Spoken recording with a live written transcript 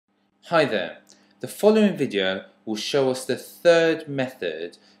Hi there. The following video will show us the third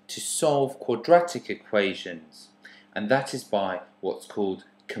method to solve quadratic equations, and that is by what's called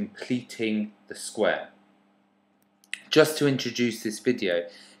completing the square. Just to introduce this video,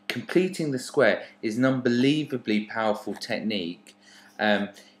 completing the square is an unbelievably powerful technique.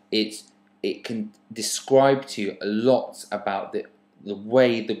 It can describe to you a lot about the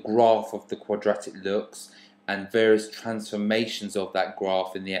way the graph of the quadratic looks and various transformations of that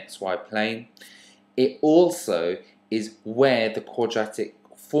graph in the xy plane. It also is where the quadratic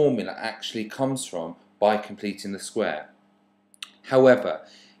formula actually comes from by completing the square. However,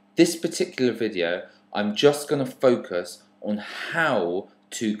 this particular video, I'm just going to focus on how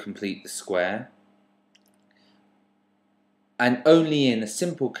to complete the square, and only in a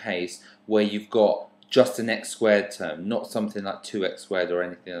simple case where you've got just an x squared term, not something like 2x squared or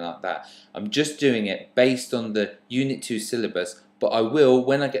anything like that. I'm just doing it based on the Unit 2 syllabus, but I will,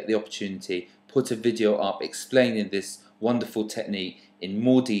 when I get the opportunity, put a video up explaining this wonderful technique in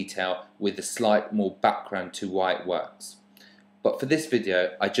more detail with a slight more background to why it works. But for this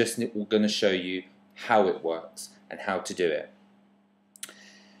video, I just going to show you how it works and how to do it.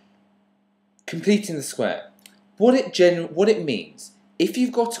 Completing the square. What it means, if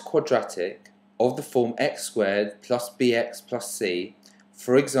you've got a quadratic of the form x squared plus bx plus c,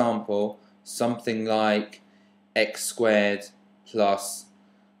 for example, something like x squared plus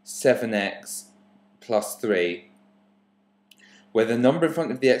 7x plus 3, where the number in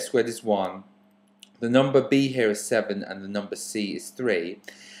front of the x squared is 1, the number b here is 7 and the number c is 3,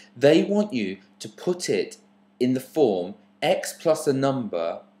 they want you to put it in the form x plus a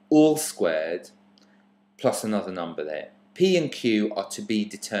number all squared plus another number there. P and Q are to be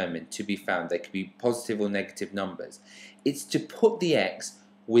determined, to be found. They could be positive or negative numbers. It's to put the x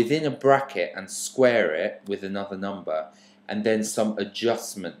within a bracket and square it with another number, and then some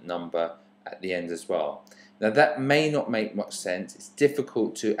adjustment number at the end as well. Now that may not make much sense. It's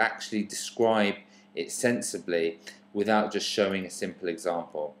difficult to actually describe it sensibly without just showing a simple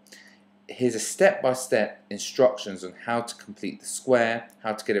example. Here's a step-by-step instructions on how to complete the square,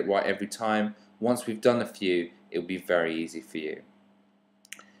 how to get it right every time. Once we've done a few, it will be very easy for you.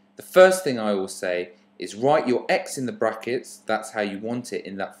 The first thing I will say is write your x in the brackets. That's how you want it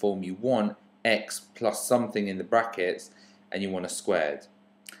in that form. You want x plus something in the brackets and you want a squared.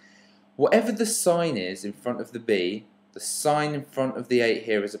 Whatever the sign is in front of the b, the sign in front of the 8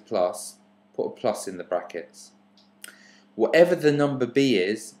 here is a plus, put a plus in the brackets. Whatever the number b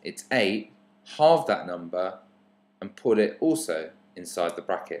is, it's 8, halve that number and put it also inside the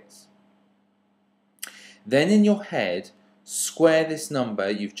brackets. Then in your head, square this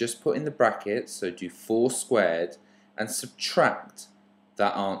number you've just put in the brackets, so do 4 squared, and subtract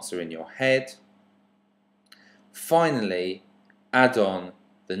that answer in your head. Finally, add on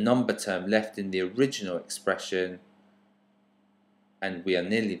the number term left in the original expression, and we are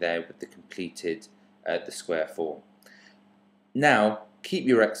nearly there with the completed the square form. Now, keep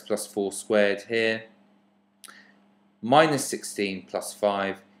your x plus 4 squared here. Minus 16 plus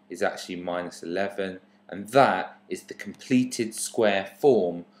 5 is actually minus 11. And that is the completed square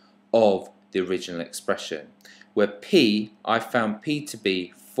form of the original expression, where P, I found P to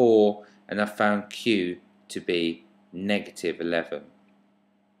be 4 and I found Q to be negative 11.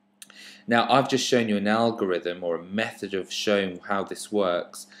 Now I've just shown you an algorithm or a method of showing how this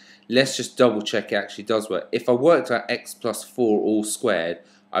works. Let's just double check it actually does work. If I worked out x plus 4 all squared,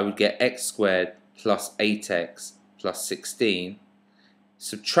 I would get x squared plus 8x plus 16.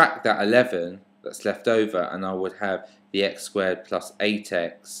 Subtract that 11 that's left over and I would have the x squared plus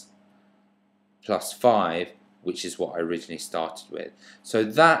 8x plus 5, which is what I originally started with. So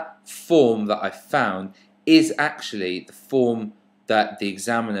that form that I found is actually the form that the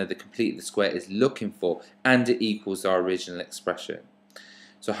examiner, the completed the square, is looking for, and it equals our original expression.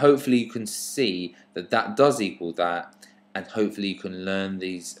 So hopefully you can see that that does equal that, and hopefully you can learn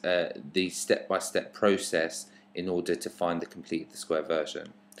these step-by-step process in order to find the completed the square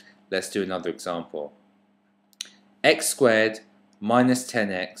version. Let's do another example. X squared minus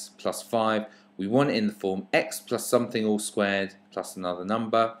 10x plus 5. We want it in the form x plus something all squared plus another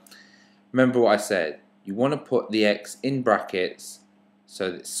number. Remember what I said. You want to put the x in brackets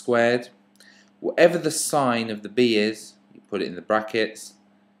so that it's squared. Whatever the sign of the b is, you put it in the brackets.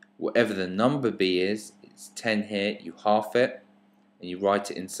 Whatever the number b is, it's 10 here, you half it and you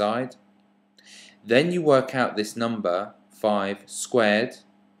write it inside. Then you work out this number, 5 squared,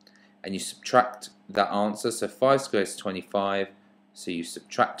 and you subtract that answer. So 5 squared is 25, so you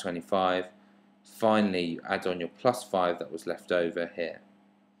subtract 25. Finally, you add on your plus 5 that was left over here.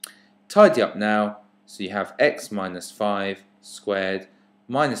 Tidy up now, so you have x minus 5 squared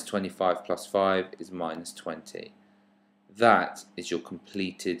minus 25 plus 5 is minus 20. That is your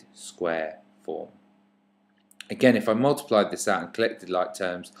completed square form. Again, if I multiplied this out and collected like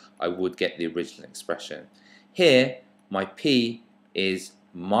terms, I would get the original expression. Here, my P is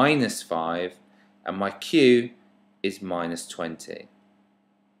minus 5 and my Q is minus 20.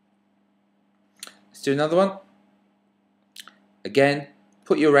 Let's do another one. Again,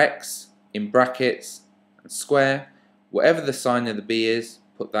 put your X in brackets and square. Whatever the sign of the B is,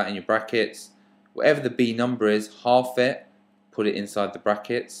 put that in your brackets. Whatever the B number is, half it, put it inside the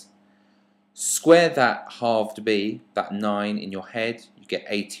brackets. Square that halved B, that 9 in your head, you get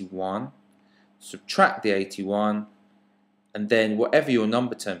 81. Subtract the 81, and then whatever your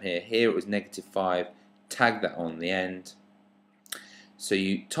number term here it was negative 5, tag that on the end. So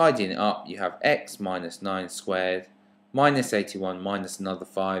you tidying it up, you have x minus 9 squared, minus 81 minus another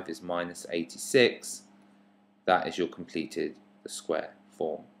 5 is minus 86. That is your completed the square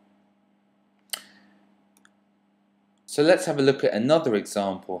form. So let's have a look at another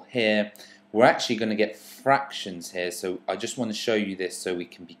example here. We're actually going to get fractions here, so I just want to show you this so we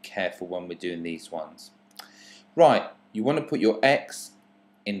can be careful when we're doing these ones. Right, you want to put your x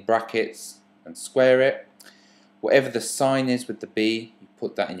in brackets and square it. Whatever the sign is with the b, you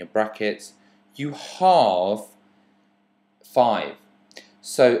put that in your brackets. You halve 5.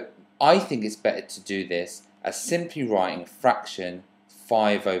 So I think it's better to do this as simply writing a fraction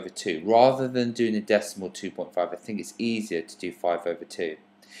 5 over 2. Rather than doing a decimal 2.5, I think it's easier to do 5 over 2.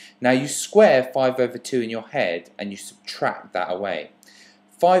 Now you square 5 over 2 in your head and you subtract that away.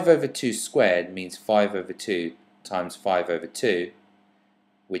 5 over 2 squared means 5 over 2 times 5 over 2,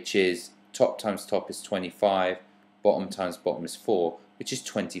 which is top times top is 25, bottom times bottom is 4, which is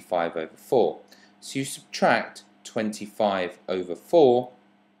 25 over 4. So you subtract 25 over 4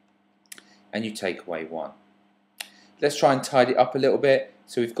 and you take away 1. Let's try and tidy it up a little bit.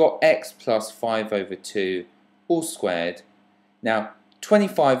 So we've got x plus 5 over 2 all squared. Now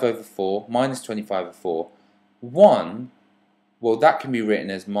 25 over 4 minus 25 over 4, 1, well that can be written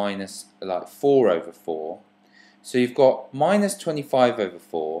as minus like 4 over 4. So you've got minus 25 over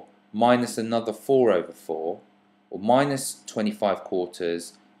 4 minus another 4 over 4, or minus 25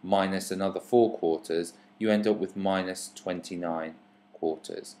 quarters minus another 4 quarters, you end up with minus 29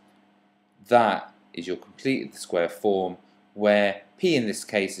 quarters. That is your completed the square form, where P in this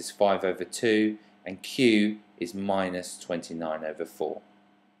case is 5 over 2 and Q is minus 29 over 4.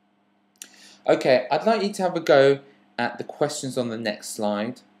 Okay, I'd like you to have a go at the questions on the next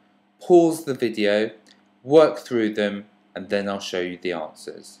slide. Pause the video, work through them, and then I'll show you the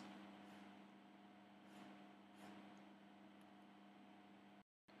answers.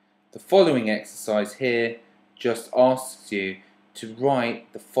 The following exercise here just asks you to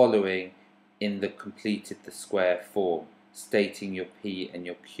write the following in the completed the square form, stating your P and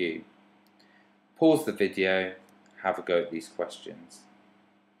your Q. Pause the video, have a go at these questions.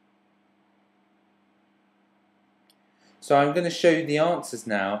 So I'm going to show you the answers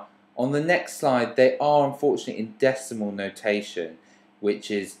now. On the next slide, they are unfortunately in decimal notation, which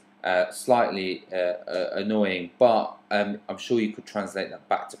is slightly annoying, but I'm sure you could translate that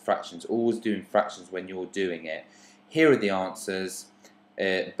back to fractions. Always doing fractions when you're doing it. Here are the answers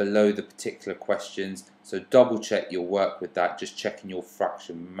below the particular questions, so double check your work with that, just checking your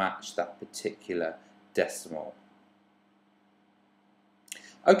fraction match that particular decimal.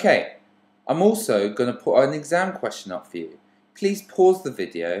 Okay, I'm also going to put an exam question up for you. Please pause the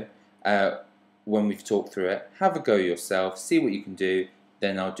video when we've talked through it, have a go yourself, see what you can do,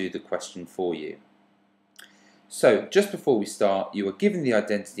 then I'll do the question for you. So just before we start, you are given the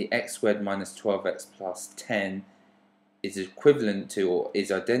identity x squared minus 12x plus 10 is equivalent to or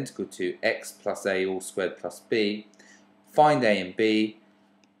is identical to x plus a all squared plus b. Find a and b.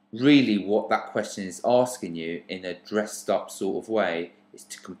 Really what that question is asking you in a dressed up sort of way is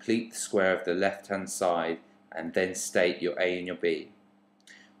to complete the square of the left hand side and then state your a and your b.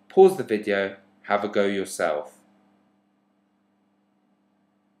 Pause the video, have a go yourself.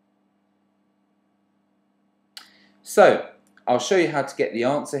 So I'll show you how to get the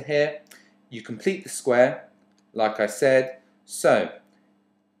answer here. You complete the square like I said. So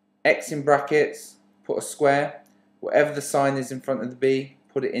x in brackets, put a square, whatever the sign is in front of the b,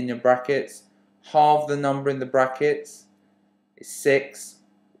 put it in your brackets. Halve the number in the brackets is 6.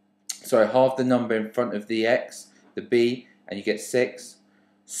 Sorry, halve the number in front of the x, the b, and you get 6.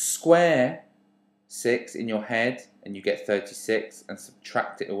 Square 6 in your head and you get 36 and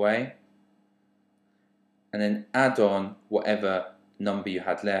subtract it away. And then add on whatever number you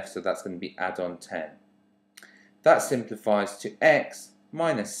had left, so that's going to be add on 10. That simplifies to x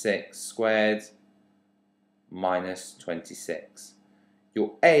minus 6 squared minus 26.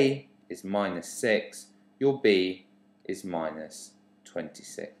 Your A is minus 6, your B is minus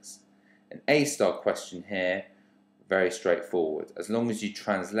 26. An A-star question here, very straightforward. As long as you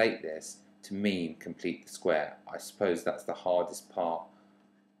translate this to mean complete the square. I suppose that's the hardest part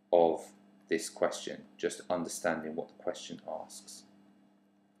of this question, just understanding what the question asks.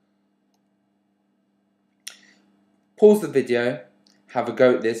 Pause the video, have a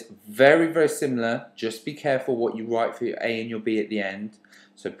go at this. Very, very similar. Just be careful what you write for your A and your B at the end.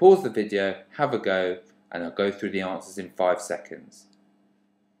 So pause the video, have a go, and I'll go through the answers in 5 seconds.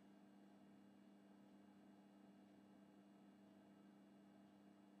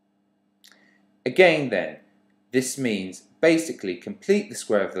 Again then, this means basically complete the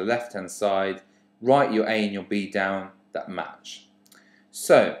square of the left hand side, write your A and your B down that match.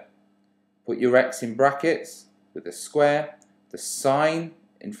 So, put your X in brackets with a square, the sign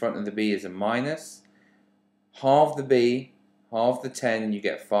in front of the B is a minus, halve the B, halve the 10 and you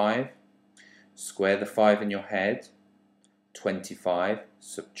get 5, square the 5 in your head, 25,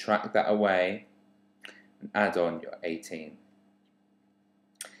 subtract that away and add on your 18.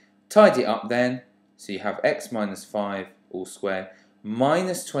 Tidy it up then, so you have x minus 5 all squared,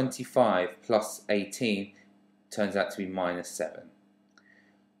 minus 25 plus 18 turns out to be minus 7.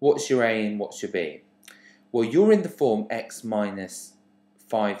 What's your A and what's your B? Well, you're in the form x minus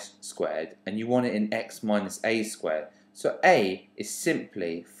 5 squared and you want it in x minus a squared. So A is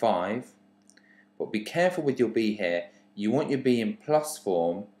simply 5, but be careful with your B here. You want your B in plus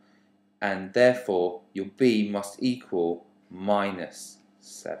form and therefore your B must equal minus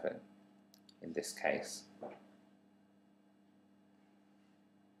 7 in this case.